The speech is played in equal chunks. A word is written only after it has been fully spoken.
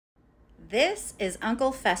This is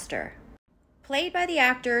Uncle Fester, played by the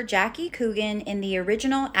actor Jackie Coogan in the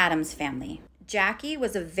original Addams Family. Jackie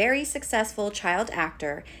was a very successful child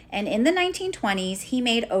actor, and in the 1920s, he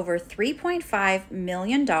made over $3.5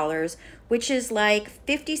 million, which is like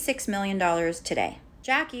 $56 million today.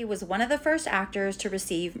 Jackie was one of the first actors to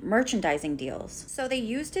receive merchandising deals, so they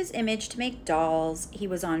used his image to make dolls, he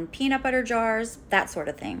was on peanut butter jars, that sort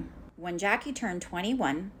of thing. When Jackie turned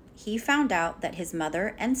 21, he found out that his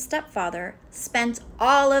mother and stepfather spent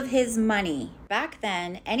all of his money. Back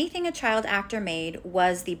then, anything a child actor made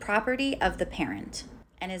was the property of the parent.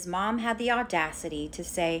 And his mom had the audacity to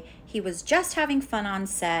say he was just having fun on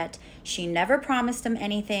set, she never promised him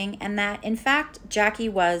anything, and that, in fact, Jackie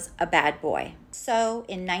was a bad boy. So,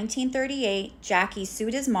 in 1938, Jackie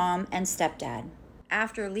sued his mom and stepdad.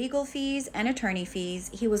 After legal fees and attorney fees,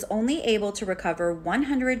 he was only able to recover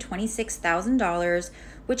 $126,000,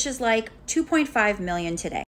 which is like $2.5 million today.